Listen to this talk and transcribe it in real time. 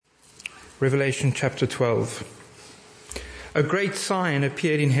Revelation chapter 12. A great sign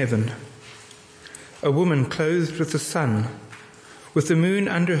appeared in heaven. A woman clothed with the sun, with the moon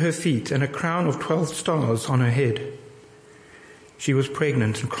under her feet and a crown of 12 stars on her head. She was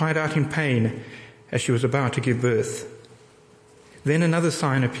pregnant and cried out in pain as she was about to give birth. Then another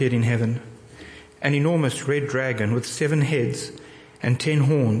sign appeared in heaven, an enormous red dragon with 7 heads and 10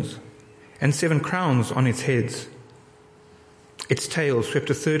 horns and 7 crowns on its heads. Its tail swept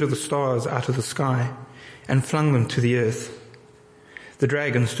a third of the stars out of the sky and flung them to the earth. The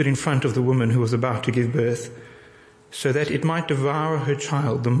dragon stood in front of the woman who was about to give birth, so that it might devour her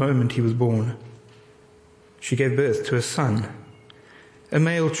child the moment he was born. She gave birth to a son, a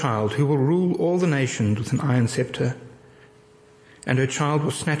male child who will rule all the nations with an iron scepter. And her child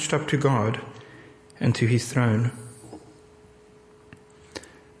was snatched up to God and to his throne.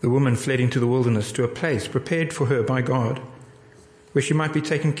 The woman fled into the wilderness to a place prepared for her by God, where she might be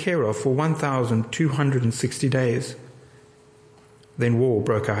taken care of for 1,260 days. Then war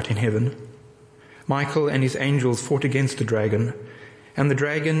broke out in heaven. Michael and his angels fought against the dragon, and the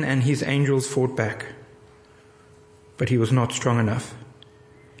dragon and his angels fought back. But he was not strong enough,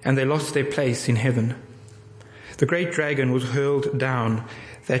 and they lost their place in heaven. The great dragon was hurled down,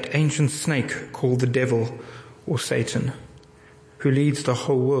 that ancient snake called the devil or Satan, who leads the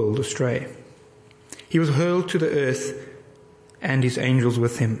whole world astray. He was hurled to the earth, and his angels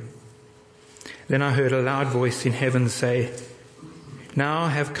with him. Then I heard a loud voice in heaven say, "Now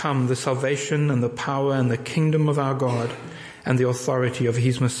have come the salvation and the power and the kingdom of our God and the authority of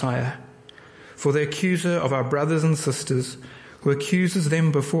his Messiah. For the accuser of our brothers and sisters, who accuses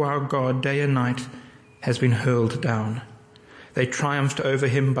them before our God day and night, has been hurled down. They triumphed over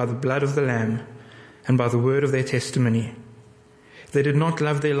him by the blood of the Lamb and by the word of their testimony. They did not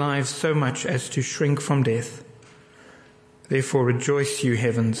love their lives so much as to shrink from death. Therefore rejoice, you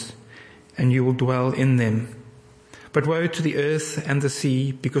heavens, and you will dwell in them. But woe to the earth and the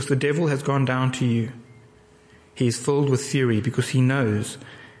sea, because the devil has gone down to you. He is filled with fury because he knows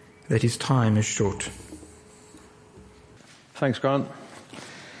that his time is short." Thanks, Grant.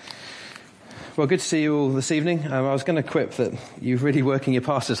 Well, good to see you all this evening. I was going to quip that you're really working your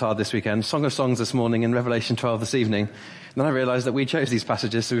pastors hard this weekend. Song of Songs this morning and Revelation 12 this evening. And then I realised that we chose these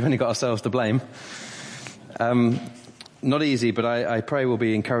passages, so we've only got ourselves to blame. Not easy, but I pray will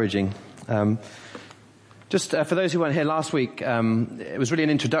be encouraging. Just for those who weren't here last week, it was really an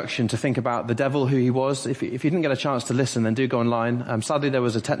introduction to think about the devil, who he was. If you didn't get a chance to listen, then do go online. Sadly, there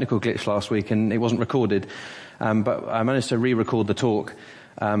was a technical glitch last week and it wasn't recorded. But I managed to re-record the talk.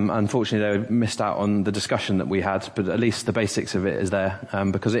 Unfortunately, they missed out on the discussion that we had, but at least the basics of it is there,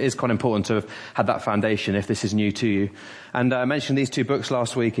 because it is quite important to have had that foundation if this is new to you. And I mentioned these 2 books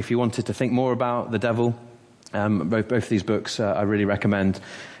last week. If you wanted to think more about the devil, both these books I really recommend.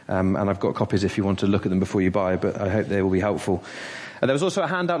 And I've got copies if you want to look at them before you buy, but I hope they will be helpful. There was also a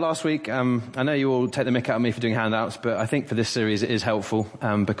handout last week. I know you all take the mick out of me for doing handouts, but I think for this series it is helpful,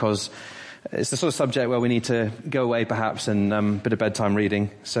 because it's the sort of subject where we need to go away perhaps and a bit of bedtime reading.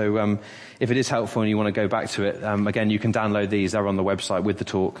 So if it is helpful and you want to go back to it, again, you can download these. They're on the website with the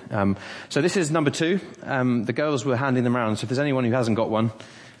talk. So this is number 2. The girls were handing them around, so if there's anyone who hasn't got one,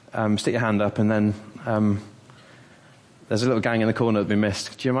 stick your hand up, and then there's a little gang in the corner that we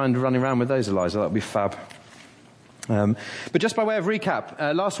missed. Do you mind running around with those, Eliza? That would be fab. But just by way of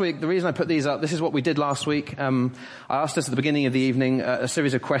recap, last week, the reason I put these up, this is what we did last week. I asked us at the beginning of the evening a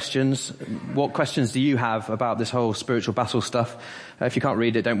series of questions. What questions do you have about this whole spiritual battle stuff? If you can't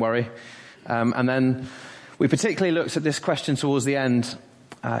read it, don't worry. And then we particularly looked at this question towards the end.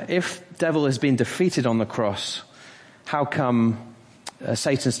 If devil has been defeated on the cross, how come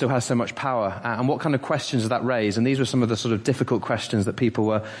Satan still has so much power, and what kind of questions does that raise? And these were some of the sort of difficult questions that people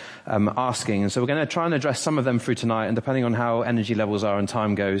were asking. And so we're going to try and address some of them through tonight, and depending on how energy levels are and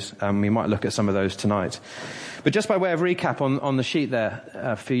time goes, we might look at some of those tonight. But just by way of recap on the sheet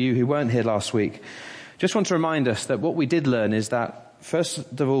there, for you who weren't here last week, just want to remind us that what we did learn is that, first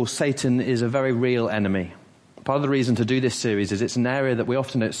of all, Satan is a very real enemy. Part of the reason to do this series is it's an area that we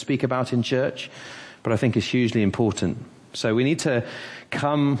often don't speak about in church, but I think is hugely important. So we need to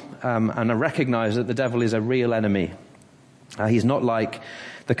come and recognize that the devil is a real enemy. He's not like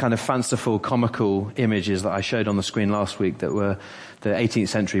the kind of fanciful, comical images that I showed on the screen last week that were the 18th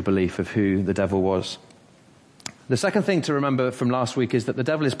century belief of who the devil was. The second thing to remember from last week is that the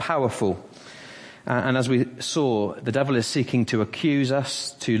devil is powerful. And as we saw, the devil is seeking to accuse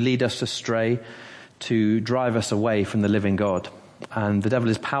us, to lead us astray, to drive us away from the living God. And the devil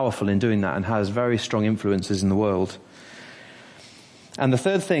is powerful in doing that and has very strong influences in the world. And the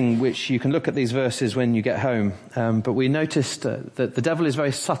third thing, which you can look at these verses when you get home, but we noticed that the devil is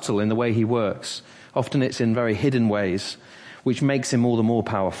very subtle in the way he works. Often it's in very hidden ways, which makes him all the more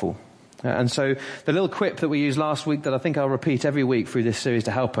powerful. And so the little quip that we used last week that I think I'll repeat every week through this series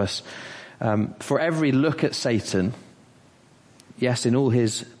to help us, for every look at Satan, yes, in all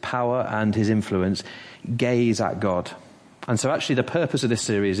his power and his influence, gaze at God. And so actually the purpose of this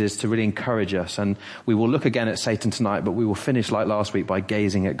series is to really encourage us. And we will look again at Satan tonight, but we will finish like last week by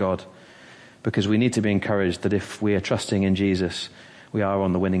gazing at God. Because we need to be encouraged that if we are trusting in Jesus, we are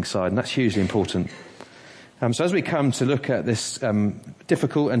on the winning side. And that's hugely important. So as we come to look at this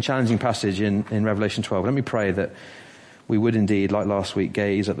difficult and challenging passage in Revelation 12, let me pray that we would indeed, like last week,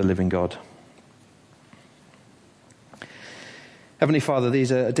 gaze at the living God. Heavenly Father,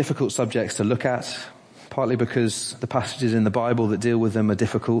 these are difficult subjects to look at, partly because the passages in the Bible that deal with them are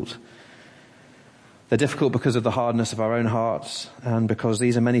difficult. They're difficult because of the hardness of our own hearts and because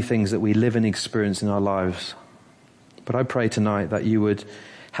these are many things that we live and experience in our lives. But I pray tonight that you would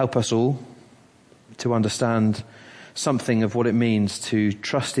help us all to understand something of what it means to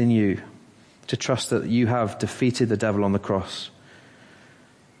trust in you, to trust that you have defeated the devil on the cross,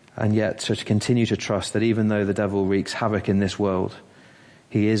 and yet to continue to trust that even though the devil wreaks havoc in this world,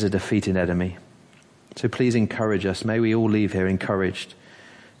 he is a defeated enemy. So please encourage us. May we all leave here encouraged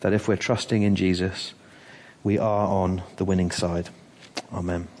that if we're trusting in Jesus, we are on the winning side.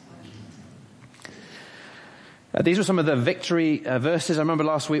 Amen. These were some of the victory verses. I remember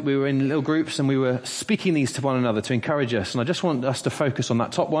last week we were in little groups and we were speaking these to one another to encourage us. And I just want us to focus on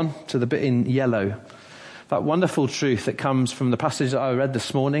that top one, to the bit in yellow. That wonderful truth that comes from the passage that I read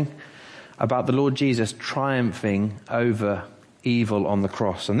this morning about the Lord Jesus triumphing over evil on the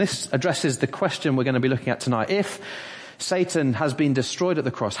cross. And this addresses the question we're going to be looking at tonight. If Satan has been destroyed at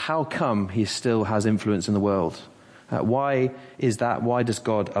the cross, how come he still has influence in the world? Why is that? Why does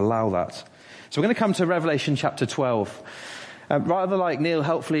God allow that? So we're going to come to Revelation chapter 12. Rather like Neil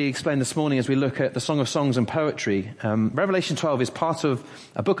helpfully explained this morning as we look at the Song of Songs and poetry, Revelation 12 is part of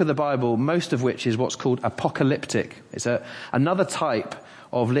a book of the Bible, most of which is what's called apocalyptic. It's another type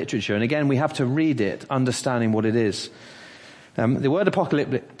of literature. And again, we have to read it, understanding what it is. The word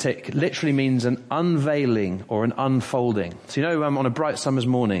apocalyptic literally means an unveiling or an unfolding. So you know, on a bright summer's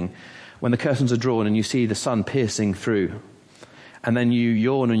morning, when the curtains are drawn and you see the sun piercing through, and then you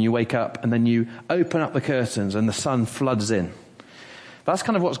yawn and you wake up, and then you open up the curtains and the sun floods in. That's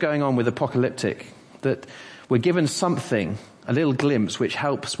kind of what's going on with apocalyptic, that we're given something, a little glimpse, which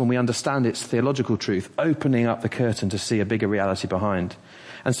helps when we understand its theological truth, opening up the curtain to see a bigger reality behind.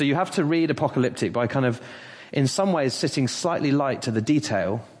 And so you have to read apocalyptic by kind of, in some ways, sitting slightly light to the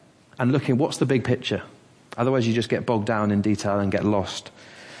detail and looking, what's the big picture? Otherwise you just get bogged down in detail and get lost.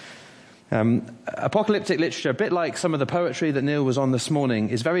 Apocalyptic literature, a bit like some of the poetry that Neil was on this morning,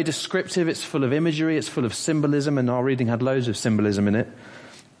 is very descriptive. It's full of imagery, it's full of symbolism, and our reading had loads of symbolism in it.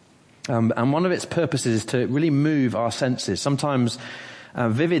 And one of its purposes is to really move our senses. Sometimes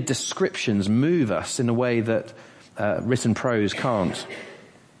vivid descriptions move us in a way that written prose can't.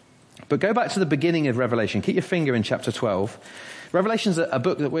 But go back to the beginning of Revelation. Keep your finger in chapter 12. Revelation's a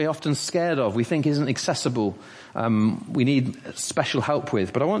book that we're often scared of. We think isn't accessible. We need special help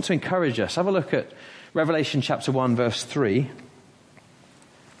with. But I want to encourage us. Have a look at Revelation chapter 1, verse 3.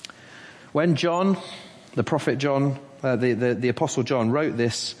 When John, the prophet John, the apostle John, wrote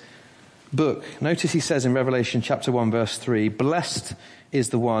this book, notice he says in Revelation chapter 1, verse 3, "Blessed is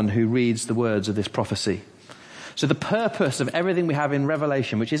the one who reads the words of this prophecy." So the purpose of everything we have in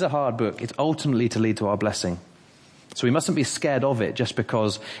Revelation, which is a hard book, it's ultimately to lead to our blessing. So we mustn't be scared of it just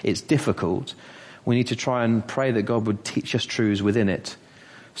because it's difficult. We need to try and pray that God would teach us truths within it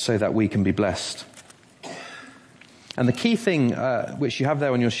so that we can be blessed. And the key thing which you have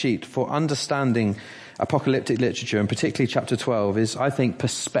there on your sheet for understanding apocalyptic literature, and particularly chapter 12, is, I think,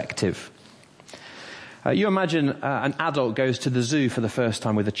 perspective. You imagine an adult goes to the zoo for the first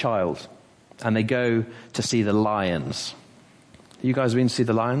time with a child, and they go to see the lions. You guys have been to see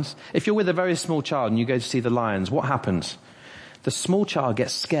the lions? If you're with a very small child and you go to see the lions, what happens? The small child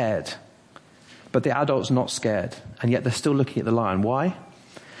gets scared, but the adult's not scared, and yet they're still looking at the lion. Why?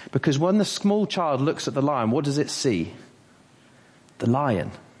 Because when the small child looks at the lion, what does it see? The lion.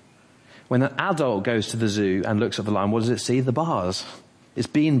 When an adult goes to the zoo and looks at the lion, what does it see? The bars. It's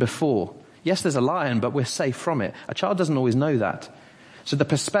been before. Yes, there's a lion, but we're safe from it. A child doesn't always know that. So the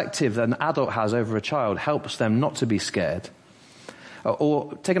perspective that an adult has over a child helps them not to be scared.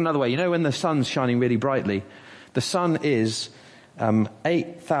 Or take it another way, you know when the sun's shining really brightly, the sun is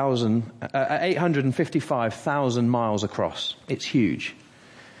 855,000 miles across. It's huge.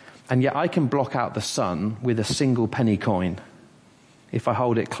 And yet I can block out the sun with a single penny coin. if I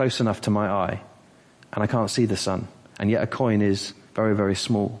hold it close enough to my eye and I can't see the sun, and yet a coin is very, very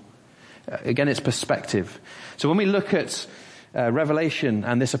small. Again, it's perspective. So when we look at Revelation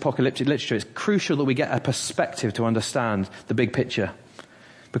and this apocalyptic literature, it's crucial that we get a perspective to understand the big picture.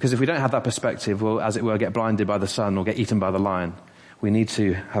 Because if we don't have that perspective, we'll, as it were, get blinded by the sun or get eaten by the lion. We need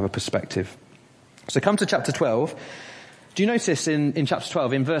to have a perspective. So come to chapter 12. Do you notice in chapter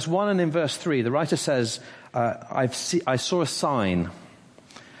 12, in verse 1 and in verse 3, the writer says, I saw a sign.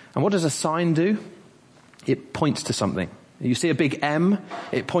 And what does a sign do? It points to something. You see a big M,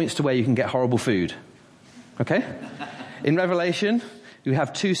 it points to where you can get horrible food. Okay? In Revelation, you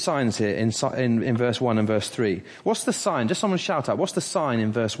have two signs here in verse 1 and verse 3. What's the sign? Just someone shout out. What's the sign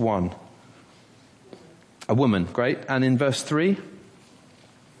in verse 1? A woman. Great. And in verse 3?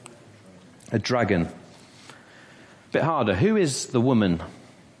 A dragon. Bit harder. Who is the woman?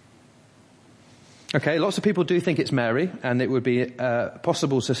 Okay, lots of people do think it's Mary, and it would be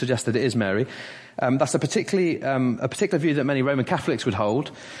possible to suggest that it is Mary. That's a particular view that many Roman Catholics would hold.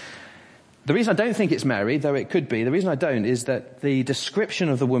 The reason I don't think it's Mary, though it could be, the reason I don't is that the description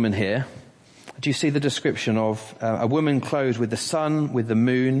of the woman here, do you see the description of a woman clothed with the sun, with the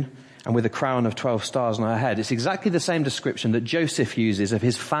moon, and with a crown of 12 stars on her head? It's exactly the same description that Joseph uses of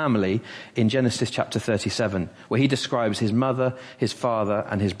his family in Genesis chapter 37, where he describes his mother, his father,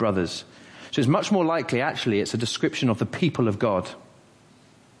 and his brothers. So it's much more likely, actually, it's a description of the people of God,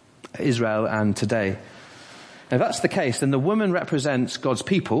 Israel and today. Now, if that's the case, then the woman represents God's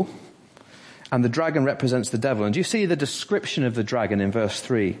people, and the dragon represents the devil. And do you see the description of the dragon in verse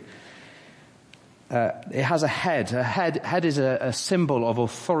 3? It has a head. A head is a symbol of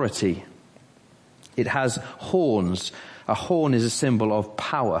authority. It has horns. A horn is a symbol of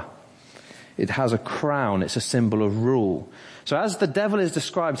power. It has a crown. It's a symbol of rule. So as the devil is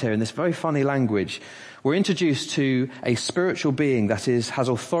described here in this very funny language, we're introduced to a spiritual being that has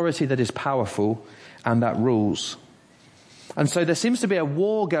authority, that is powerful, and that rules. And so there seems to be a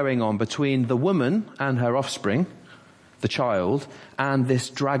war going on between the woman and her offspring, the child, and this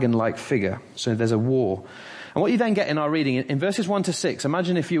dragon-like figure. So there's a war. And what you then get in our reading, in verses 1 to 6,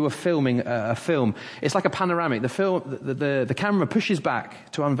 imagine if you were filming a film. It's like a panoramic. The camera pushes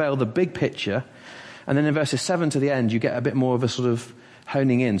back to unveil the big picture. And then in verses 7 to the end, you get a bit more of a sort of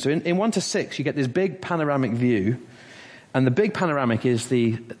honing in. So in 1 to 6, you get this big panoramic view. And the big panoramic is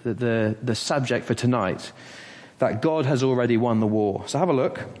the subject for tonight, that God has already won the war. So have a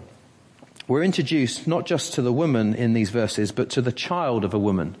look. We're introduced not just to the woman in these verses, but to the child of a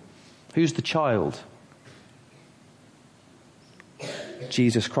woman. Who's the child?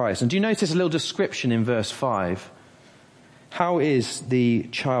 Jesus Christ. And do you notice a little description in verse 5? How is the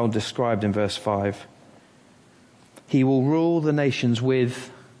child described in verse 5? He will rule the nations with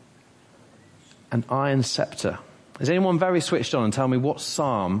an iron scepter. Is anyone very switched on and tell me what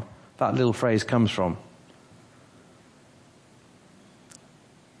psalm that little phrase comes from?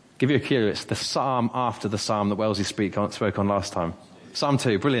 Give you a clue, it's the psalm after the psalm that Wellesley spoke on last time. Psalm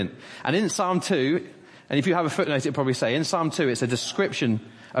 2, brilliant. And in Psalm 2, and if you have a footnote, it'll probably say, in Psalm 2, it's a description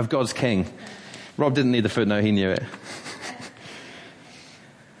of God's king. Rob didn't need the footnote, he knew it.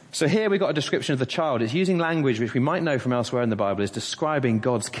 So here we've got a description of the child. It's using language which we might know from elsewhere in the Bible. It's describing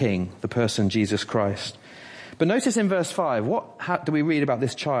God's king, the person Jesus Christ. But notice in verse 5, how do we read about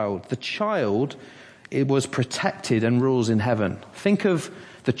this child? The child, it was protected and rules in heaven. Think of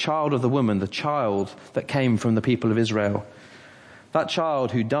the child of the woman, the child that came from the people of Israel. That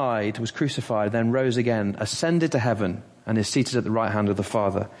child who died, was crucified, then rose again, ascended to heaven, and is seated at the right hand of the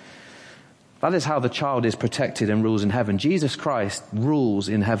Father. That is how the child is protected and rules in heaven. Jesus Christ rules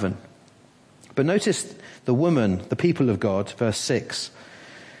in heaven. But notice the woman, the people of God, verse 6.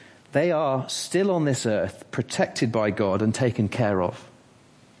 They are still on this earth, protected by God and taken care of.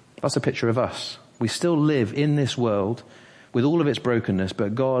 That's a picture of us. We still live in this world with all of its brokenness,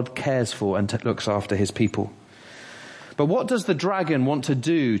 but God cares for and looks after his people. But what does the dragon want to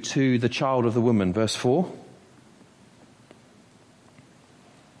do to the child of the woman? Verse 4.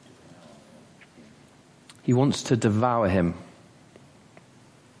 He wants to devour him.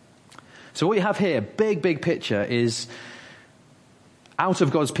 So what you have here, big picture, is out of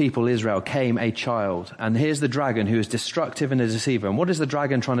God's people, Israel, came a child. And here's the dragon who is destructive and a deceiver. And what is the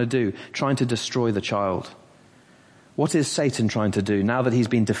dragon trying to do? Trying to destroy the child. What is Satan trying to do? Now that he's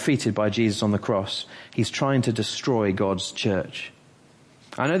been defeated by Jesus on the cross, he's trying to destroy God's church.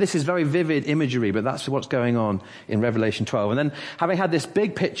 I know this is very vivid imagery, but that's what's going on in Revelation 12. And then having had this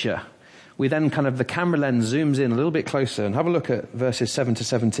big picture, we then the camera lens zooms in a little bit closer and have a look at verses 7 to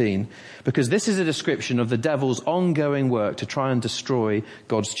 17, because this is a description of the devil's ongoing work to try and destroy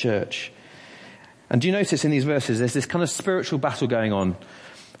God's church. And do you notice in these verses there's this kind of spiritual battle going on?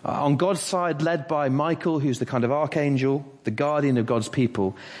 On God's side, led by Michael, who's the kind of archangel, the guardian of God's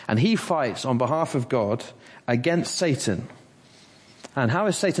people. And he fights on behalf of God against Satan. And how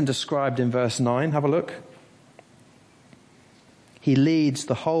is Satan described in verse 9? Have a look. He leads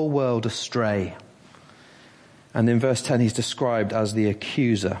the whole world astray. And in verse 10 he's described as the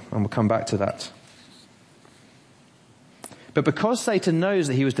accuser. And we'll come back to that. But because Satan knows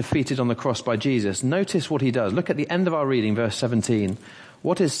that he was defeated on the cross by Jesus, notice what he does. Look at the end of our reading, verse 17.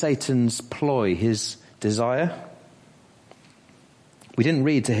 What is Satan's ploy, his desire? We didn't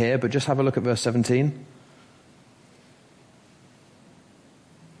read to here, but just have a look at verse 17. Do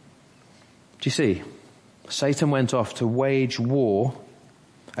you see? Satan went off to wage war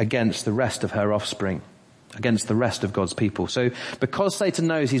against the rest of her offspring, against the rest of God's people. So because Satan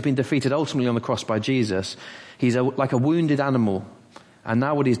knows he's been defeated ultimately on the cross by Jesus, he's like a wounded animal. And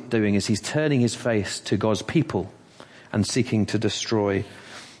now what he's doing is he's turning his face to God's people and seeking to destroy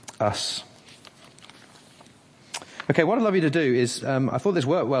us. Okay, what I'd love you to do is, I thought this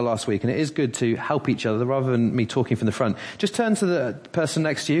worked well last week, and it is good to help each other rather than me talking from the front. Just turn to the person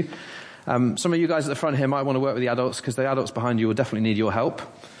next to you. Some of you guys at the front here might want to work with the adults, because the adults behind you will definitely need your help.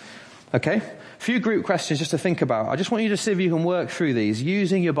 Okay? A few group questions just to think about. I just want you to see if you can work through these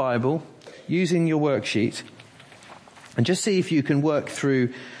using your Bible, using your worksheet, and just see if you can work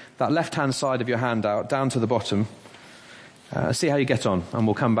through that left-hand side of your handout down to the bottom. See how you get on, and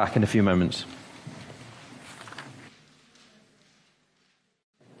we'll come back in a few moments.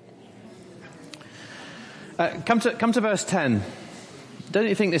 Come to verse 10. Don't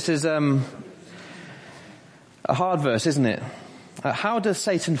you think this is a hard verse, isn't it? How does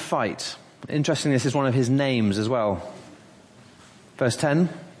Satan fight? Interestingly, this is one of his names as well. Verse 10.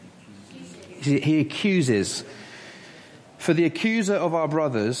 He accuses. For the accuser of our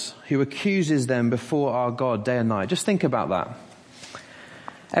brothers, who accuses them before our God day and night. Just think about that.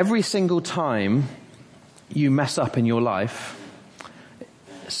 Every single time you mess up in your life,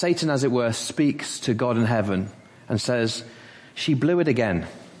 Satan, as it were, speaks to God in heaven and says, she blew it again.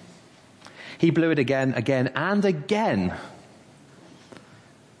 He blew it again, again, and again.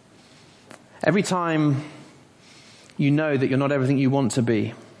 Every time you know that you're not everything you want to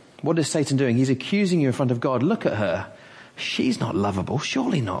be, what is Satan doing? He's accusing you in front of God. Look at her. She's not lovable.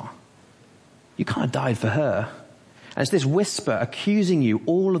 Surely not. You kind of died for her. And it's this whisper accusing you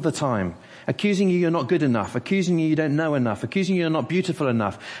all of the time. Accusing you you're not good enough. Accusing you you don't know enough. Accusing you you're not beautiful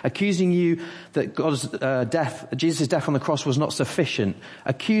enough. Accusing you that God's Jesus' death on the cross was not sufficient.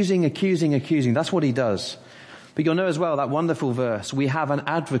 Accusing. That's what he does. But you'll know as well that wonderful verse. We have an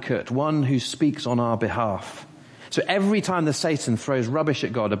advocate, one who speaks on our behalf. So every time the Satan throws rubbish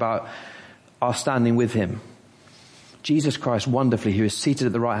at God about our standing with him, Jesus Christ, wonderfully, who is seated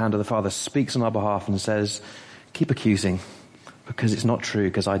at the right hand of the Father, speaks on our behalf and says, keep accusing, because it's not true,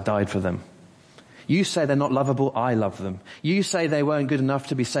 because I died for them. You say they're not lovable, I love them. You say they weren't good enough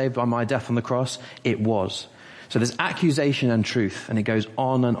to be saved by my death on the cross, it was. So there's accusation and truth, and it goes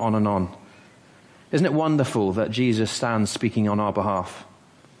on and on and on. Isn't it wonderful that Jesus stands speaking on our behalf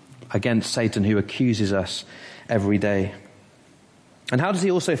against Satan, who accuses us every day? And how does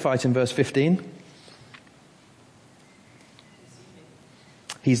he also fight in verse 15?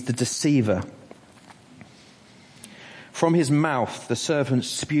 He's the deceiver. From his mouth, the serpent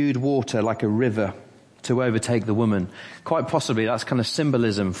spewed water like a river to overtake the woman. Quite possibly, that's kind of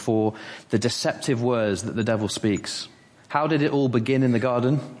symbolism for the deceptive words that the devil speaks. How did it all begin in the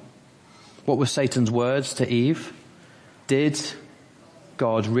garden? What were Satan's words to Eve? Did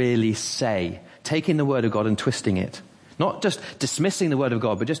God really say? Taking the word of God and twisting it. Not just dismissing the word of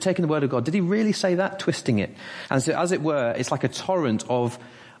God, but just taking the word of God. Did he really say that? Twisting it. And so, as it were, it's like a torrent of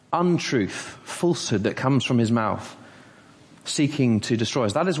untruth, falsehood that comes from his mouth, seeking to destroy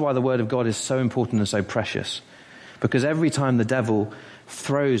us. That is why the word of God is so important and so precious. Because every time the devil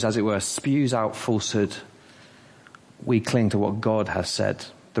throws, as it were, spews out falsehood, we cling to what God has said.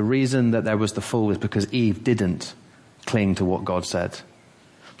 The reason that there was the fall is because Eve didn't cling to what God said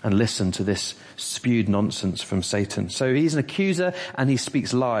and listen to this spewed nonsense from Satan. So he's an accuser and he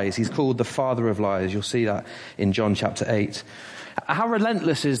speaks lies. He's called the father of lies. You'll see that in John chapter 8. How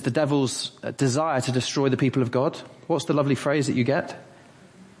relentless is the devil's desire to destroy the people of God? What's the lovely phrase that you get?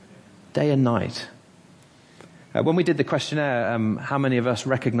 Day and night. When we did the questionnaire, how many of us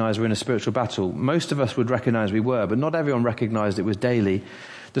recognize we're in a spiritual battle? Most of us would recognize we were, but not everyone recognized it was daily.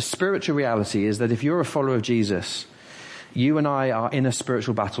 The spiritual reality is that if you're a follower of Jesus, you and I are in a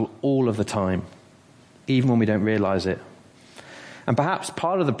spiritual battle all of the time, even when we don't realize it. And perhaps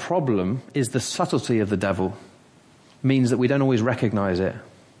part of the problem is the subtlety of the devil means that we don't always recognize it.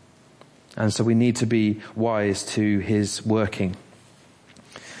 And so we need to be wise to his working.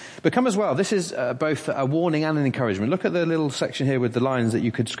 But come as well, this is both a warning and an encouragement. Look at the little section here with the lines that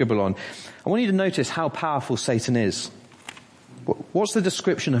you could scribble on. I want you to notice how powerful Satan is. What's the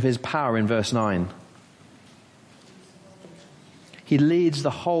description of his power in verse 9? He leads the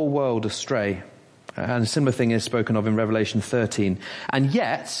whole world astray. And a similar thing is spoken of in Revelation 13. And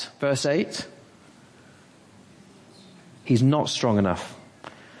yet, verse 8, he's not strong enough.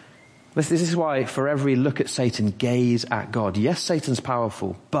 This is why for every look at Satan, gaze at God. Yes, Satan's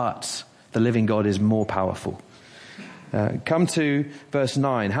powerful, but the living God is more powerful. Come to verse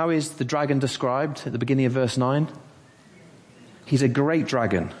 9. How is the dragon described at the beginning of verse 9? He's a great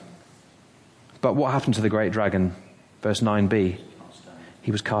dragon. But what happened to the great dragon? Verse 9b.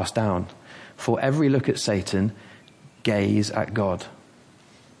 He was cast down. For every look at Satan, gaze at God.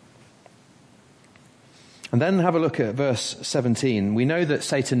 And then have a look at verse 17. We know that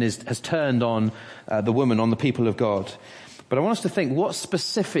Satan has turned on the woman, on the people of God. But I want us to think, what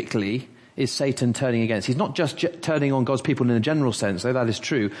specifically is Satan turning against? He's not just turning on God's people in a general sense, though that is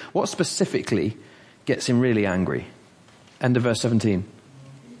true. What specifically gets him really angry? End of verse 17.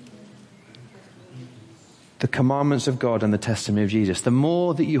 The commandments of God and the testimony of Jesus. The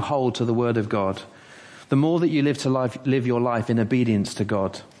more that you hold to the word of God, the more that you live your life in obedience to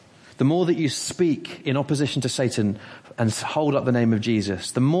God, the more that you speak in opposition to Satan and hold up the name of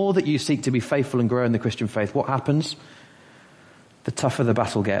Jesus, the more that you seek to be faithful and grow in the Christian faith, what happens? The tougher the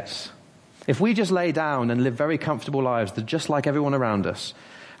battle gets. If we just lay down and live very comfortable lives, that just like everyone around us,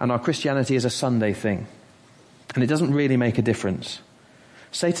 and our Christianity is a Sunday thing, and it doesn't really make a difference,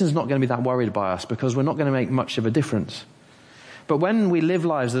 Satan's not going to be that worried by us because we're not going to make much of a difference. But when we live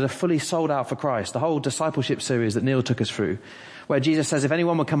lives that are fully sold out for Christ, the whole discipleship series that Neil took us through, where Jesus says, if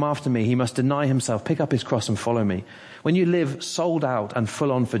anyone will come after me, he must deny himself, pick up his cross and follow me. When you live sold out and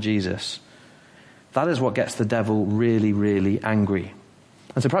full on for Jesus, that is what gets the devil really, really angry.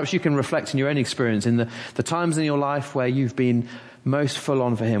 And so perhaps you can reflect in your own experience in the times in your life where you've been most full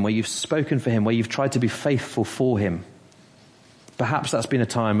on for him, where you've spoken for him, where you've tried to be faithful for him. Perhaps that's been a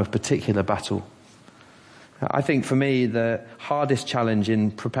time of particular battle. I think for me, the hardest challenge in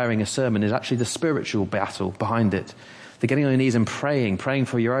preparing a sermon is actually the spiritual battle behind it. The getting on your knees and praying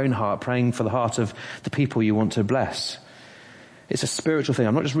for your own heart, praying for the heart of the people you want to bless. It's a spiritual thing.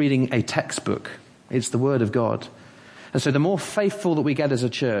 I'm not just reading a textbook. It's the Word of God. And so the more faithful that we get as a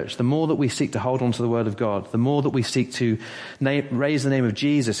church, the more that we seek to hold on to the Word of God, the more that we seek to raise the name of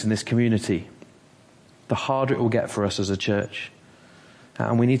Jesus in this community, the harder it will get for us as a church.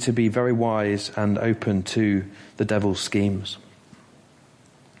 And we need to be very wise and open to the devil's schemes.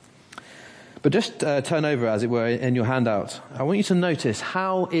 But just turn over, as it were, in your handout. I want you to notice,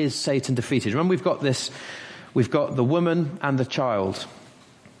 how is Satan defeated? Remember, we've got the woman and the child.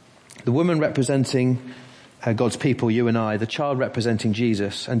 The woman representing God's people, you and I. The child representing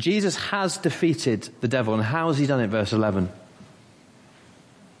Jesus. And Jesus has defeated the devil. And how has he done it? Verse 11.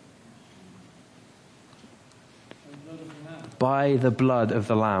 By the blood of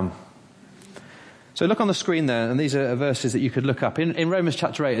the Lamb. So look on the screen there, and these are verses that you could look up. In Romans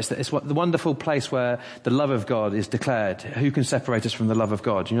chapter 8, it's the wonderful place where the love of God is declared. Who can separate us from the love of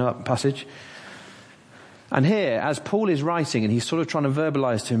God? Do you know that passage? And here, as Paul is writing, and he's sort of trying to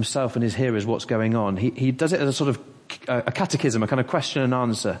verbalize to himself and his hearers what's going on, he does it as a sort of a catechism, a kind of question and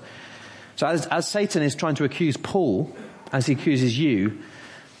answer. So as Satan is trying to accuse Paul, as he accuses you,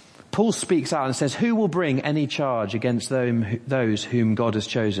 Paul speaks out and says, who will bring any charge against those whom God has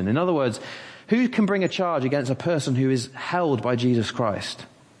chosen? In other words, who can bring a charge against a person who is held by Jesus Christ?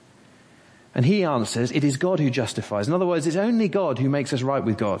 And he answers, it is God who justifies. In other words, it's only God who makes us right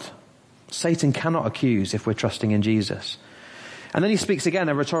with God. Satan cannot accuse if we're trusting in Jesus. And then he speaks again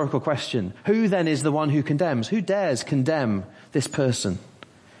a rhetorical question. Who then is the one who condemns? Who dares condemn this person?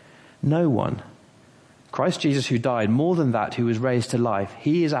 No one. Christ Jesus, who died, more than that, who was raised to life,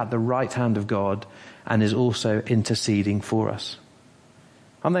 he is at the right hand of God and is also interceding for us.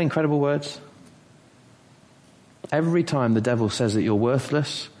 Aren't they incredible words? Every time the devil says that you're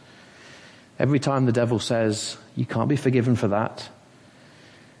worthless, every time the devil says you can't be forgiven for that,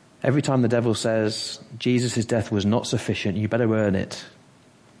 every time the devil says Jesus' death was not sufficient, you better earn it,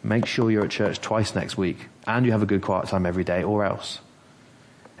 make sure you're at church twice next week and you have a good quiet time every day or else.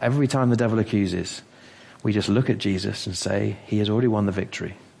 Every time the devil accuses, we just look at Jesus and say, he has already won the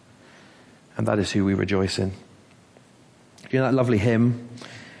victory. And that is who we rejoice in. You know that lovely hymn,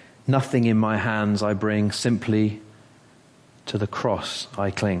 nothing in my hands I bring, simply to the cross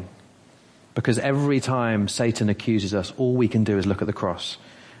I cling. Because every time Satan accuses us, all we can do is look at the cross.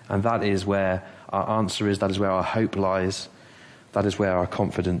 And that is where our answer is, that is where our hope lies, that is where our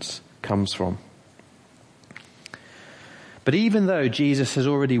confidence comes. comes from. But even though Jesus has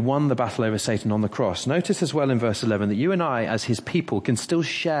already won the battle over Satan on the cross, notice as well in verse 11 that you and I, as his people, can still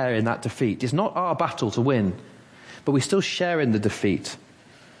share in that defeat. It's not our battle to win, but we still share in the defeat.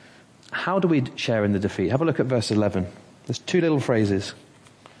 How do we share in the defeat? Have a look at verse 11. There's two little phrases.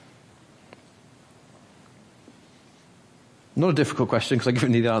 Not a difficult question because I've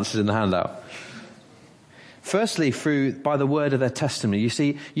given you the answers in the handout. Firstly, by the word of their testimony. You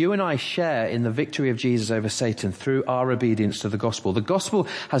see, you and I share in the victory of Jesus over Satan through our obedience to the gospel. The gospel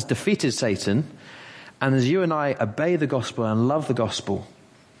has defeated Satan, and as you and I obey the gospel and love the gospel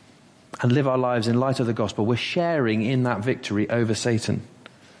and live our lives in light of the gospel, we're sharing in that victory over Satan.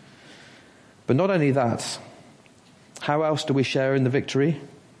 But not only that, how else do we share in the victory?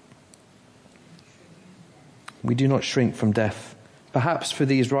 We do not shrink from death. Perhaps for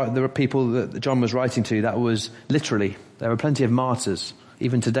the people that John was writing to, that was literally. There were plenty of martyrs.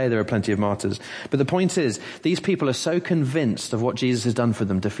 Even today there are plenty of martyrs. But the point is, these people are so convinced of what Jesus has done for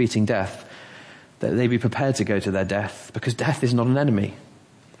them, defeating death, that they'd be prepared to go to their death, because death is not an enemy.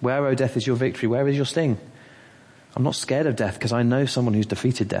 Where, O death, is your victory? Where is your sting? I'm not scared of death because I know someone who's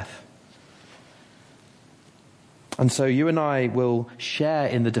defeated death. And so you and I will share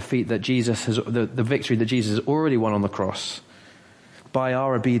in the defeat that Jesus has, the victory that Jesus has already won on the cross, by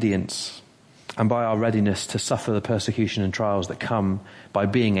our obedience and by our readiness to suffer the persecution and trials that come by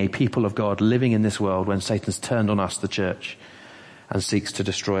being a people of God living in this world when Satan's turned on us, the church, and seeks to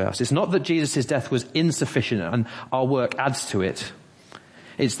destroy us. It's not that Jesus' death was insufficient and our work adds to it.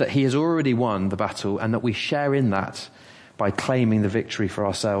 It's that he has already won the battle and that we share in that by claiming the victory for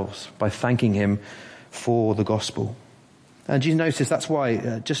ourselves, by thanking him for the gospel. And you notice that's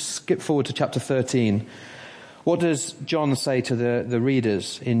why, just skip forward to chapter 13. What does John say to the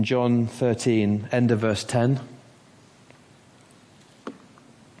readers in John 13, end of verse 10?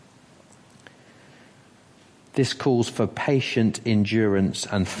 This calls for patient endurance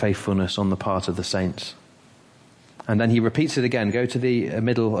and faithfulness on the part of the saints. And then he repeats it again. Go to the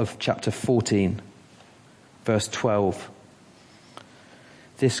middle of chapter 14, verse 12.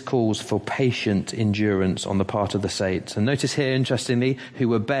 This calls for patient endurance on the part of the saints. And notice here, interestingly,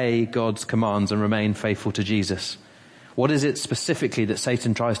 who obey God's commands and remain faithful to Jesus. What is it specifically that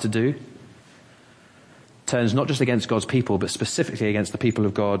Satan tries to do? Turns not just against God's people, but specifically against the people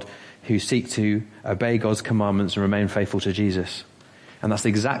of God who seek to obey God's commandments and remain faithful to Jesus. And that's the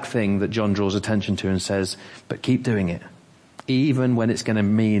exact thing that John draws attention to and says, but keep doing it, even when it's going to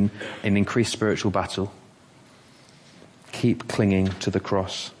mean an increased spiritual battle. Keep clinging to the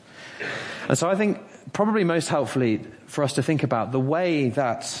cross. And so I think probably most helpfully for us to think about the way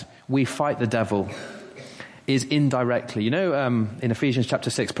that we fight the devil is indirectly. You know, in Ephesians chapter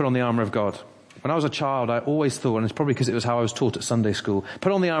 6, put on the armour of God. When I was a child, I always thought, and it's probably because it was how I was taught at Sunday school,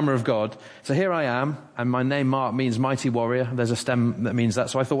 put on the armour of God. So here I am, and my name Mark means mighty warrior. There's a stem that means that.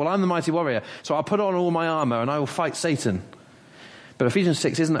 So I thought, well, I'm the mighty warrior, so I'll put on all my armour and I will fight Satan. But Ephesians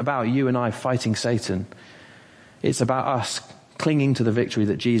 6 isn't about you and I fighting Satan. It's about us clinging to the victory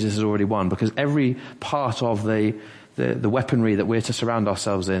that Jesus has already won, because every part of the weaponry that we're to surround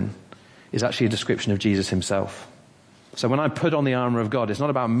ourselves in is actually a description of Jesus himself. So when I put on the armour of God, it's not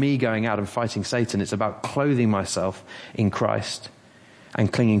about me going out and fighting Satan. It's about clothing myself in Christ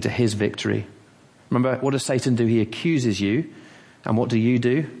and clinging to his victory. Remember, what does Satan do? He accuses you. And what do you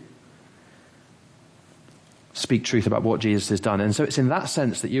do? Speak truth about what Jesus has done. And so it's in that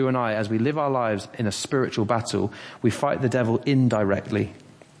sense that you and I, as we live our lives in a spiritual battle, we fight the devil indirectly.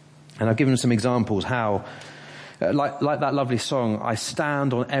 And I've given some examples how, like that lovely song, I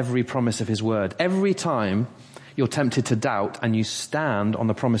stand on every promise of his word. Every time you're tempted to doubt and you stand on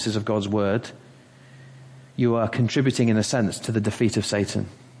the promises of God's word, you are contributing in a sense to the defeat of Satan.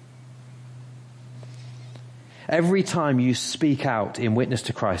 Every time you speak out in witness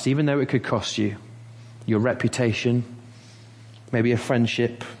to Christ, even though it could cost you your reputation, maybe a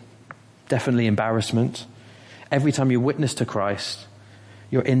friendship, definitely embarrassment, every time you witness to Christ,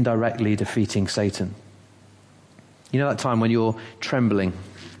 you're indirectly defeating Satan. You know that time when you're trembling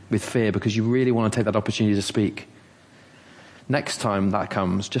with fear because you really want to take that opportunity to speak? Next time that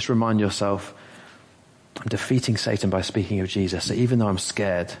comes, just remind yourself, I'm defeating Satan by speaking of Jesus. So even though I'm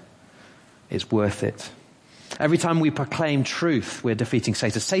scared, it's worth it. Every time we proclaim truth, we're defeating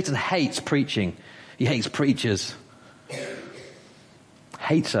Satan. Satan hates preaching. He hates preachers.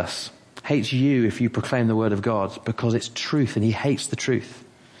 Hates us. Hates you if you proclaim the word of God, because it's truth and he hates the truth.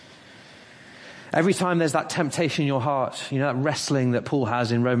 Every time there's that temptation in your heart, you know, that wrestling that Paul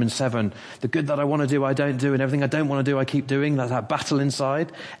has in Romans 7, the good that I want to do, I don't do, and everything I don't want to do, I keep doing, that battle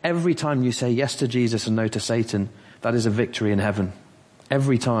inside. Every time you say yes to Jesus and no to Satan, that is a victory in heaven.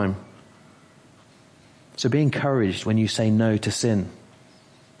 Every time. So be encouraged when you say no to sin,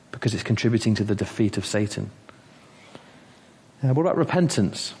 because it's contributing to the defeat of Satan. What about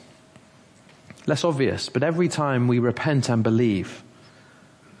repentance? Less obvious, but every time we repent and believe,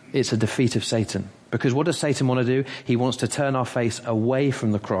 it's a defeat of Satan. Because what does Satan want to do? He wants to turn our face away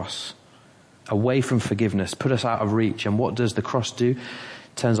from the cross, away from forgiveness, put us out of reach. And what does the cross do?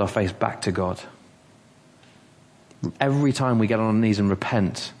 Turns our face back to God. Every time we get on our knees and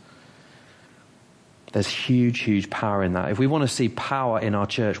repent, there's huge, huge power in that. If we want to see power in our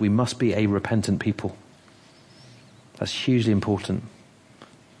church, we must be a repentant people. That's hugely important.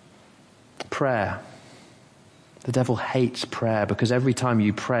 Prayer. The devil hates prayer because every time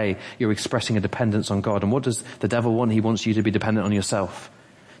you pray, you're expressing a dependence on God. And what does the devil want? He wants you to be dependent on yourself,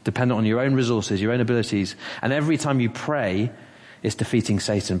 dependent on your own resources, your own abilities. And every time you pray, it's defeating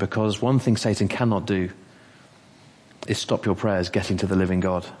Satan, because one thing Satan cannot do is stop your prayers getting to the living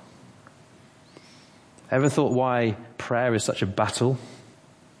God. Ever thought why prayer is such a battle?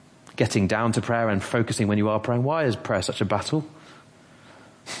 Getting down to prayer and focusing when you are praying. Why is prayer such a battle?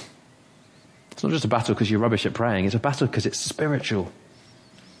 It's not just a battle because you're rubbish at praying. It's a battle because it's spiritual.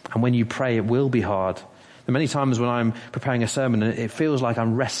 And when you pray, it will be hard. There are many times when I'm preparing a sermon and it feels like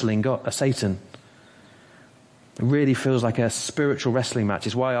I'm wrestling Satan. It really feels like a spiritual wrestling match.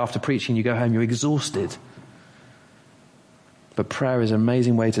 It's why after preaching you go home, you're exhausted. But prayer is an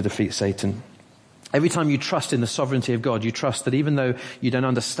amazing way to defeat Satan. Every time you trust in the sovereignty of God, you trust that even though you don't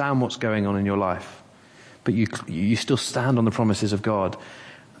understand what's going on in your life, but you still stand on the promises of God,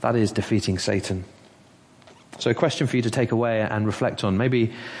 that is defeating Satan. So a question for you to take away and reflect on.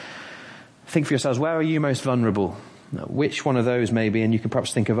 Maybe think for yourselves, where are you most vulnerable? Which one of those maybe, and you can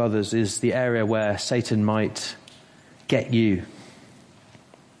perhaps think of others, is the area where Satan might get you?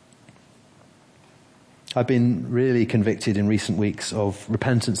 I've been really convicted in recent weeks of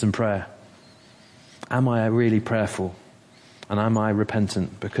repentance and prayer. Am I really prayerful? And am I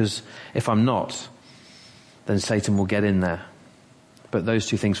repentant? Because if I'm not, then Satan will get in there. But those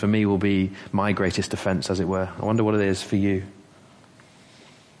two things for me will be my greatest defense, as it were. I wonder what it is for you.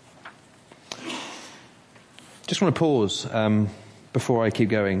 Just want to pause before I keep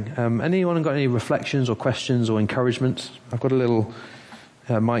going. Anyone got any reflections or questions or encouragement? I've got a little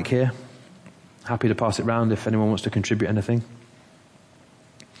mic here. Happy to pass it round if anyone wants to contribute anything.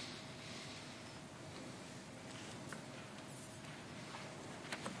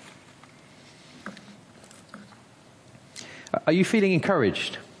 Are you feeling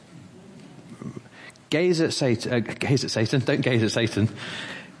encouraged? Gaze at Satan. Don't gaze at Satan.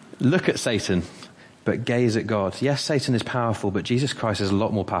 Look at Satan, but gaze at God. Yes, Satan is powerful, but Jesus Christ is a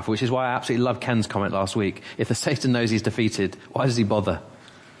lot more powerful, which is why I absolutely love Ken's comment last week. If the Satan knows he's defeated, why does he bother?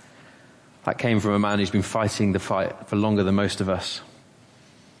 That came from a man who's been fighting the fight for longer than most of us.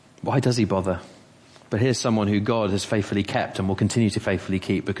 Why does he bother? But here's someone who God has faithfully kept and will continue to faithfully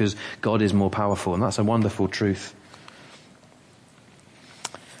keep, because God is more powerful, and that's a wonderful truth.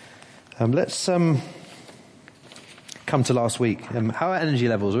 Let's come to last week. How are energy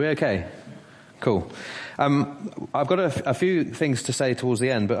levels? Are we okay? Cool. I've got a few things to say towards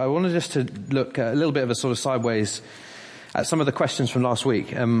the end, but I wanted just to look a little bit of a sort of sideways at some of the questions from last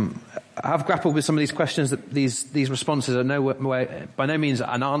week. I've grappled with some of these questions. That these responses are by no means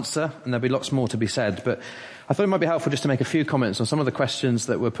an answer, and there'll be lots more to be said. But I thought it might be helpful just to make a few comments on some of the questions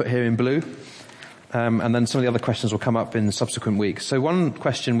that were put here in blue. And then some of the other questions will come up in subsequent weeks. So one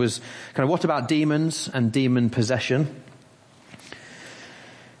question was kind of, what about demons and demon possession?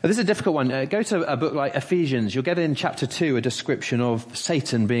 Now, this is a difficult one. Go to a book like Ephesians. You'll get in chapter 2 a description of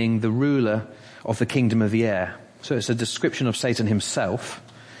Satan being the ruler of the kingdom of the air. So it's a description of Satan himself.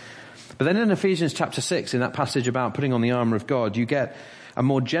 But then in Ephesians chapter 6, in that passage about putting on the armour of God, you get a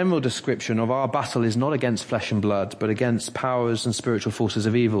more general description of our battle is not against flesh and blood, but against powers and spiritual forces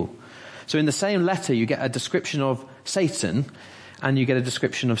of evil. So in the same letter, you get a description of Satan, and you get a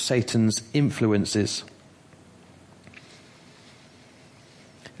description of Satan's influences.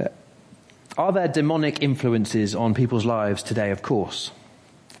 Are there demonic influences on people's lives today? Of course.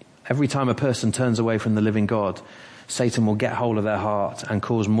 Every time a person turns away from the living God, Satan will get hold of their heart and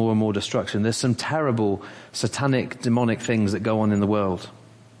cause more and more destruction. There's some terrible satanic, demonic things that go on in the world.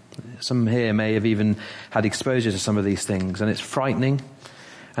 Some here may have even had exposure to some of these things, and it's frightening.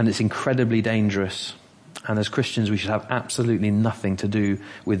 And it's incredibly dangerous. And as Christians, we should have absolutely nothing to do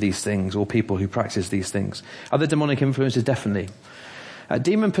with these things or people who practice these things. Other demonic influences, definitely.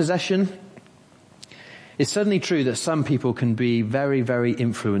 Demon possession. It's certainly true that some people can be very, very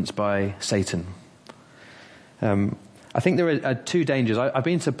influenced by Satan. I think there are two dangers. I've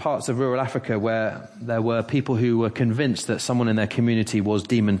been to parts of rural Africa where there were people who were convinced that someone in their community was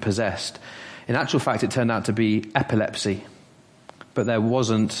demon possessed. In actual fact, it turned out to be epilepsy, but there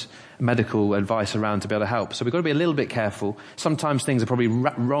wasn't medical advice around to be able to help. So we've got to be a little bit careful. Sometimes things are probably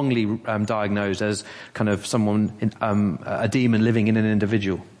wrongly diagnosed as kind of a demon living in an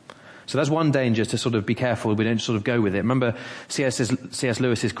individual. So that's one danger, to sort of be careful we don't sort of go with it. Remember C.S.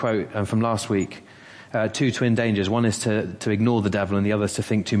 Lewis's quote from last week, two twin dangers. One is to ignore the devil and the other is to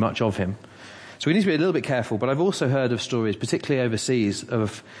think too much of him. So we need to be a little bit careful, but I've also heard of stories, particularly overseas,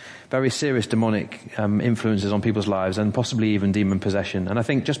 of very serious demonic influences on people's lives and possibly even demon possession. And I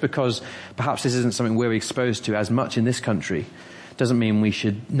think just because perhaps this isn't something we're exposed to as much in this country doesn't mean we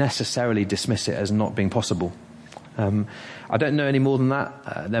should necessarily dismiss it as not being possible. I don't know any more than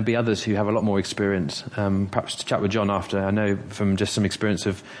that. There'll be others who have a lot more experience. Perhaps to chat with John after. I know from just some experience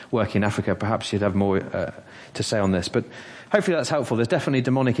of working in Africa, perhaps you'd have more to say on this. But hopefully that's helpful. There's definitely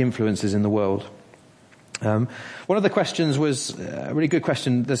demonic influences in the world. One of the questions was a really good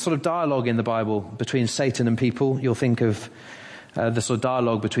question. There's sort of dialogue in the Bible between Satan and people. You'll think of the sort of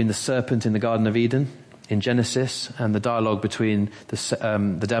dialogue between the serpent in the Garden of Eden in Genesis and the dialogue between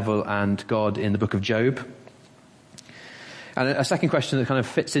the devil and God in the book of Job. And a second question that kind of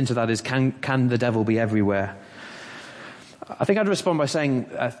fits into that is, can the devil be everywhere? I think I'd respond by saying,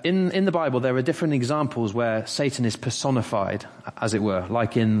 in the Bible there are different examples where Satan is personified, as it were,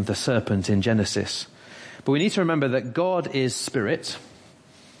 like in the serpent in Genesis. But we need to remember that God is spirit,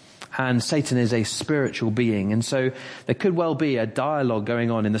 and Satan is a spiritual being. And so there could well be a dialogue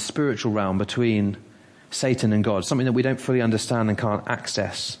going on in the spiritual realm between Satan and God, something that we don't fully understand and can't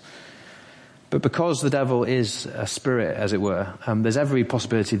access. But because the devil is a spirit, as it were, there's every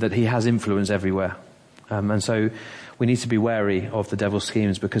possibility that he has influence everywhere. And so we need to be wary of the devil's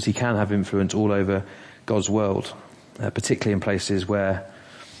schemes, because he can have influence all over God's world, particularly in places where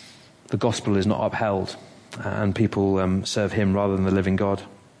the gospel is not upheld and people serve him rather than the living God.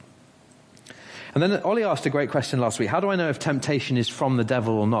 And then Ollie asked a great question last week. How do I know if temptation is from the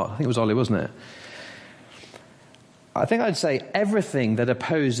devil or not? I think it was Ollie, wasn't it? I think I'd say everything that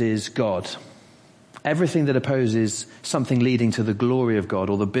opposes God, everything that opposes something leading to the glory of God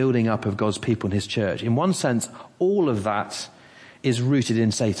or the building up of God's people in his church, in one sense, all of that is rooted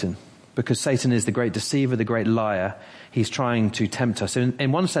in Satan, because Satan is the great deceiver, the great liar. He's trying to tempt us.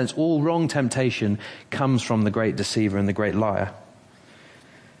 In one sense, all wrong temptation comes from the great deceiver and the great liar.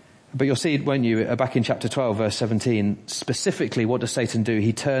 But you'll see, won't you, back in chapter 12, verse 17, specifically what does Satan do?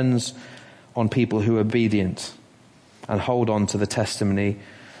 He turns on people who are obedient and hold on to the testimony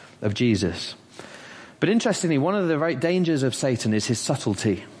of Jesus. But interestingly, one of the great dangers of Satan is his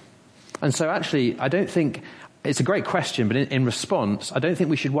subtlety. And so actually, I don't think, it's a great question, but in response, I don't think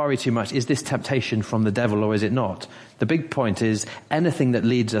we should worry too much. Is this temptation from the devil or is it not? The big point is, anything that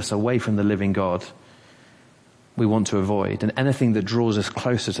leads us away from the living God, we want to avoid. And anything that draws us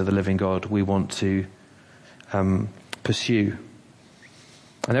closer to the living God, we want to pursue.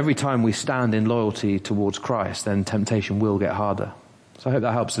 And every time we stand in loyalty towards Christ, then temptation will get harder. So I hope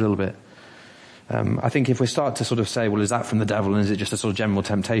that helps a little bit. I think if we start to sort of say, well, is that from the devil and is it just a sort of general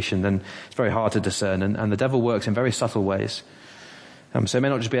temptation, then it's very hard to discern. And the devil works in very subtle ways. So it may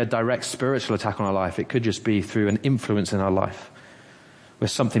not just be a direct spiritual attack on our life. It could just be through an influence in our life where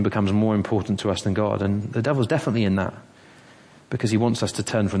something becomes more important to us than God. And the devil's definitely in that, because he wants us to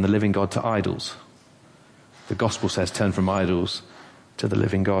turn from the living God to idols. The gospel says turn from idols to the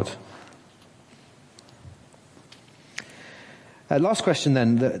living God. Last question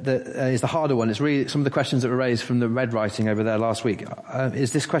then, that is the harder one. It's really some of the questions that were raised from the red writing over there last week.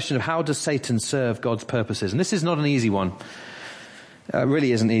 Is this question of how does Satan serve God's purposes? And this is not an easy one. It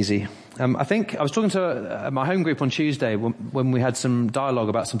really isn't easy. I think I was talking to my home group on Tuesday when we had some dialogue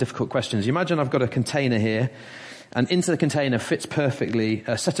about some difficult questions. You imagine I've got a container here, and into the container fits perfectly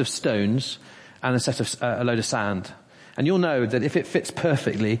a set of stones and a load of sand. And you'll know that if it fits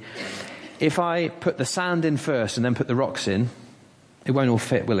perfectly, if I put the sand in first and then put the rocks in, it won't all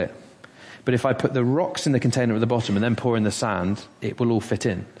fit, will it? But if I put the rocks in the container at the bottom and then pour in the sand, it will all fit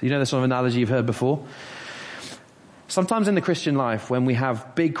in. You know the sort of analogy you've heard before? Sometimes in the Christian life, when we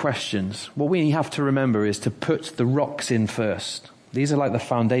have big questions, what we have to remember is to put the rocks in first. These are like the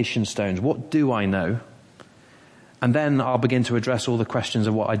foundation stones. What do I know? And then I'll begin to address all the questions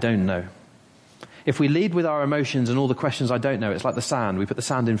of what I don't know. If we lead with our emotions and all the questions I don't know, it's like the sand. We put the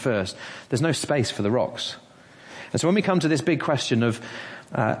sand in first. There's no space for the rocks. And so when we come to this big question of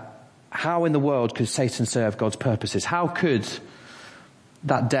how in the world could Satan serve God's purposes? How could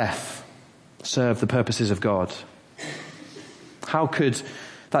that death serve the purposes of God? How could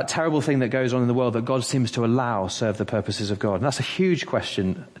that terrible thing that goes on in the world that God seems to allow serve the purposes of God? And that's a huge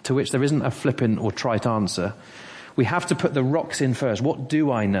question to which there isn't a flippant or trite answer. We have to put the rocks in first. What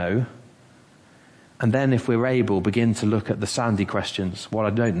do I know? And then, if we're able, begin to look at the sandy questions, what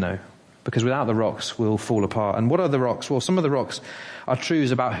I don't know. Because without the rocks, we'll fall apart. And what are the rocks? Well, some of the rocks are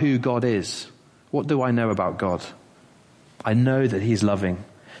truths about who God is. What do I know about God? I know that he's loving.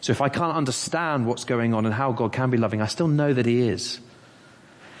 So if I can't understand what's going on and how God can be loving, I still know that he is.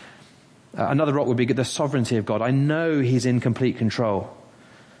 Another rock would be the sovereignty of God. I know he's in complete control,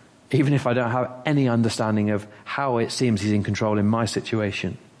 even if I don't have any understanding of how it seems he's in control in my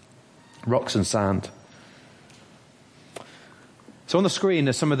situation. Rocks and sand. So on the screen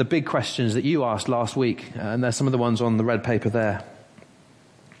are some of the big questions that you asked last week, and there's some of the ones on the red paper there.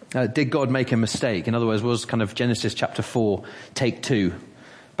 Did God make a mistake? In other words, was kind of Genesis chapter 4, take 2,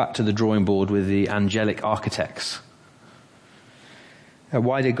 back to the drawing board with the angelic architects?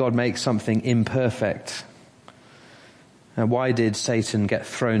 Why did God make something imperfect? Why did Satan get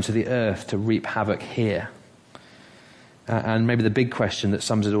thrown to the earth to reap havoc here? And maybe the big question that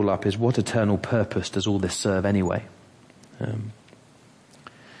sums it all up is, what eternal purpose does all this serve anyway?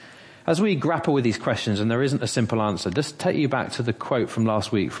 As we grapple with these questions, and there isn't a simple answer, just take you back to the quote from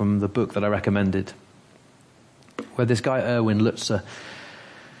last week from the book that I recommended, where this guy Erwin Lutzer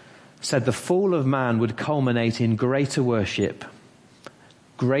said the fall of man would culminate in greater worship,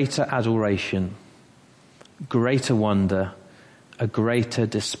 greater adoration, greater wonder, a greater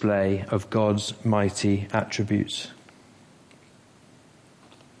display of God's mighty attributes.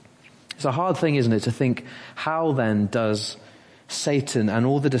 It's a hard thing, isn't it, to think, how then does Satan and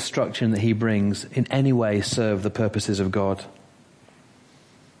all the destruction that he brings in any way serve the purposes of God?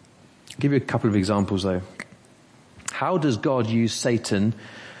 I'll give you a couple of examples though. How does God use Satan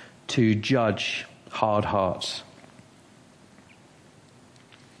to judge hard hearts?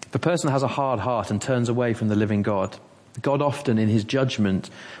 If a person has a hard heart and turns away from the living God, God often in his judgment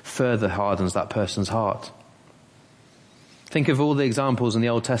further hardens that person's heart. Think of all the examples in the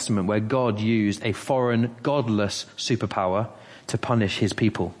Old Testament where God used a foreign, godless superpower to punish his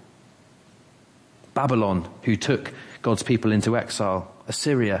people. Babylon, who took God's people into exile.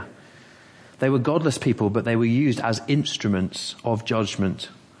 Assyria. They were godless people, but they were used as instruments of judgment.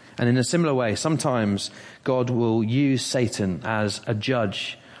 And in a similar way, sometimes God will use Satan as a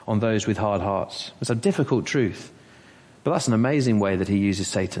judge on those with hard hearts. It's a difficult truth, but that's an amazing way that he uses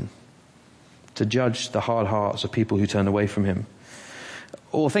Satan to judge the hard hearts of people who turn away from him.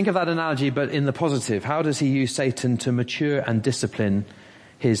 Or think of that analogy, but in the positive. How does he use Satan to mature and discipline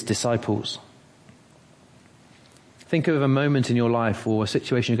his disciples? Think of a moment in your life or a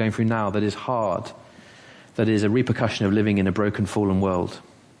situation you're going through now that is hard, that is a repercussion of living in a broken, fallen world.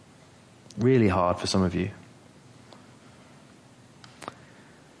 Really hard for some of you.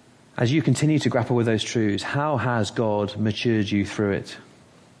 As you continue to grapple with those truths, how has God matured you through it?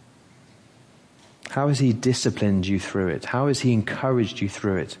 How has he disciplined you through it? How has he encouraged you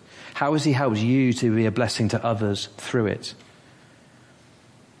through it? How has he helped you to be a blessing to others through it?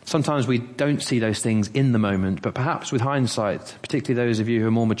 Sometimes we don't see those things in the moment, but perhaps with hindsight, particularly those of you who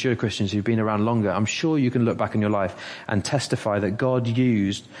are more mature Christians who've been around longer, I'm sure you can look back on your life and testify that God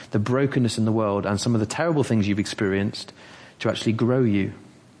used the brokenness in the world and some of the terrible things you've experienced to actually grow you.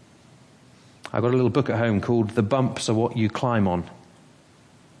 I've got a little book at home called The Bumps Are What You Climb On.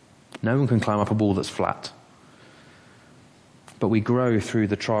 No one can climb up a wall that's flat. But we grow through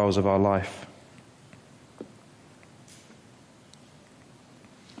the trials of our life.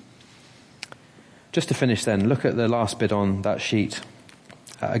 Just to finish then, look at the last bit on that sheet.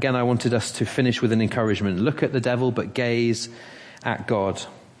 Again, I wanted us to finish with an encouragement. Look at the devil, but gaze at God.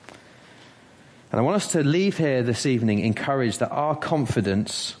 And I want us to leave here this evening encouraged that our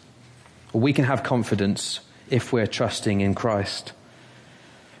confidence, or we can have confidence if we're trusting in Christ.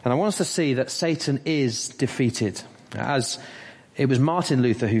 And I want us to see that Satan is defeated. As it was Martin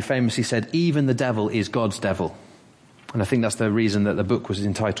Luther who famously said, even the devil is God's devil. And I think that's the reason that the book was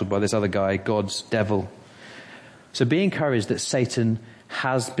entitled by this other guy, God's Devil. So be encouraged that Satan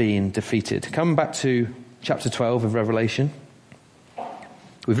has been defeated. Come back to chapter 12 of Revelation.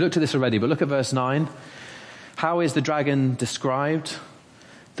 We've looked at this already, but look at verse 9. How is the dragon described?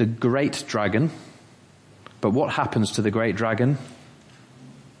 The great dragon. But what happens to the great dragon?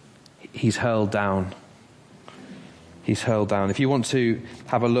 He's hurled down. He's hurled down. If you want to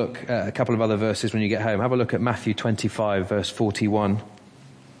have a look at a couple of other verses when you get home, have a look at Matthew 25, verse 41.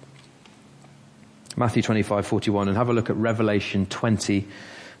 Matthew 25, 41, and have a look at Revelation 20,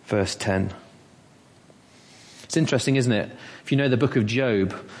 verse 10. It's interesting, isn't it? If you know the book of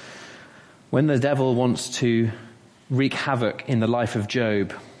Job, when the devil wants to wreak havoc in the life of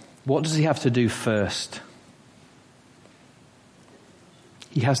Job, what does he have to do first?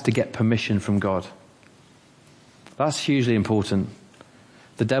 He has to get permission from God. That's hugely important.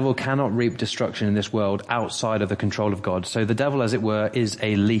 The devil cannot reap destruction in this world outside of the control of God. So the devil, as it were, is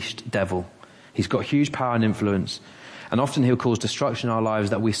a leashed devil. He's got huge power and influence. And often he'll cause destruction in our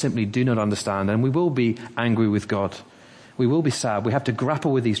lives that we simply do not understand. And we will be angry with God. We will be sad. We have to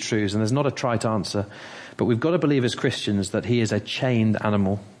grapple with these truths. And there's not a trite answer. But we've got to believe as Christians that he is a chained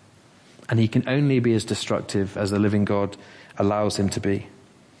animal. And he can only be as destructive as the living God allows him to be.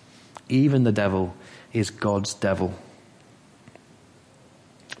 Even the devil is God's devil.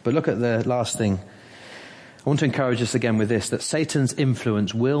 But look at the last thing. I want to encourage us again with this, that Satan's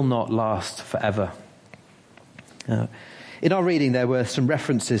influence will not last forever. In our reading, there were some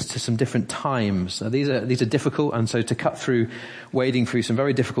references to some different times. Now, these are difficult, and so to cut through, wading through some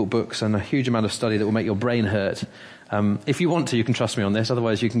very difficult books and a huge amount of study that will make your brain hurt. If you want to, you can trust me on this.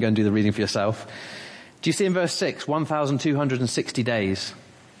 Otherwise, you can go and do the reading for yourself. Do you see in verse 6, 1,260 days?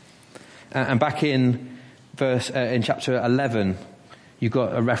 And back in in chapter 11, you've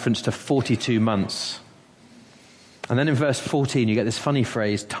got a reference to 42 months. And then in verse 14, you get this funny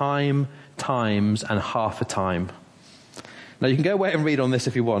phrase, time, times, and half a time. Now, you can go away and read on this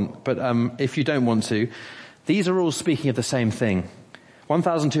if you want, but if you don't want to, these are all speaking of the same thing.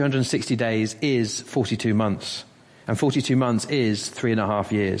 1,260 days is 42 months, and 42 months is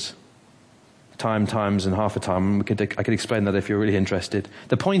 3.5 years. Time, times, and half a time. I could explain that if you're really interested.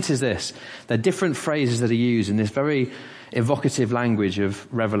 The point is this. There are different phrases that are used in this very evocative language of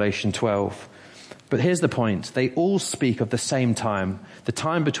Revelation 12. But here's the point. They all speak of the same time. The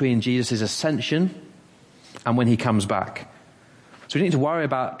time between Jesus' ascension and when he comes back. So we don't need to worry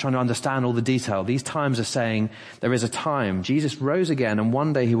about trying to understand all the detail. These times are saying there is a time. Jesus rose again and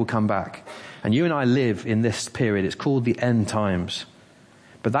one day he will come back. And you and I live in this period. It's called the end times.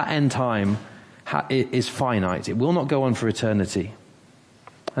 But that end time is finite. It will not go on for eternity.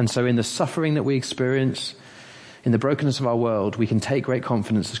 And so in the suffering that we experience, in the brokenness of our world, we can take great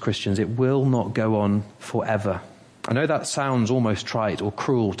confidence as Christians. It will not go on forever. I know that sounds almost trite or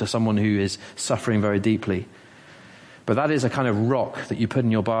cruel to someone who is suffering very deeply. But that is a kind of rock that you put in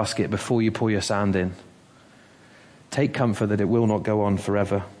your basket before you pour your sand in. Take comfort that it will not go on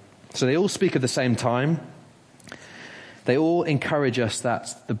forever. So they all speak of the same time. They all encourage us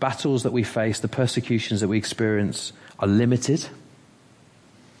that the battles that we face, the persecutions that we experience are limited.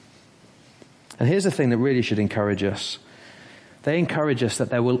 And here's the thing that really should encourage us. They encourage us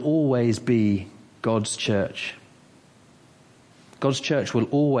that there will always be God's church. God's church will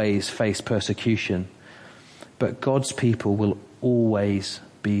always face persecution, but God's people will always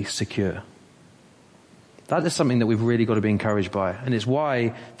be secure. That is something that we've really got to be encouraged by. And it's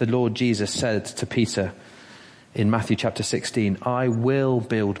why the Lord Jesus said to Peter in Matthew chapter 16, I will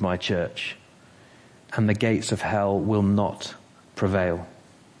build my church, and the gates of hell will not prevail.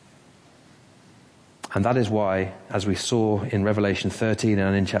 And that is why, as we saw in Revelation 13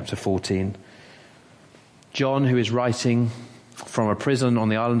 and in chapter 14, John, who is writing from a prison on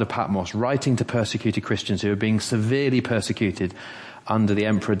the island of Patmos, writing to persecuted Christians who are being severely persecuted under the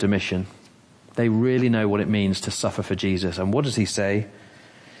Emperor Domitian, they really know what it means to suffer for Jesus. And what does he say?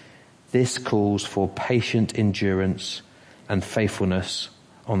 This calls for patient endurance and faithfulness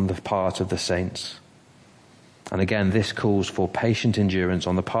on the part of the saints. And again, this calls for patient endurance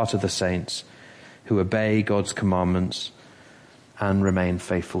on the part of the saints who obey God's commandments and remain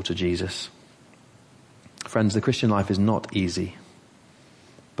faithful to Jesus. Friends, the Christian life is not easy,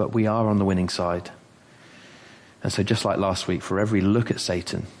 but we are on the winning side. And so just like last week, for every look at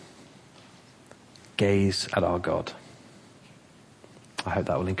Satan, gaze at our God. I hope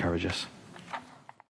that will encourage us.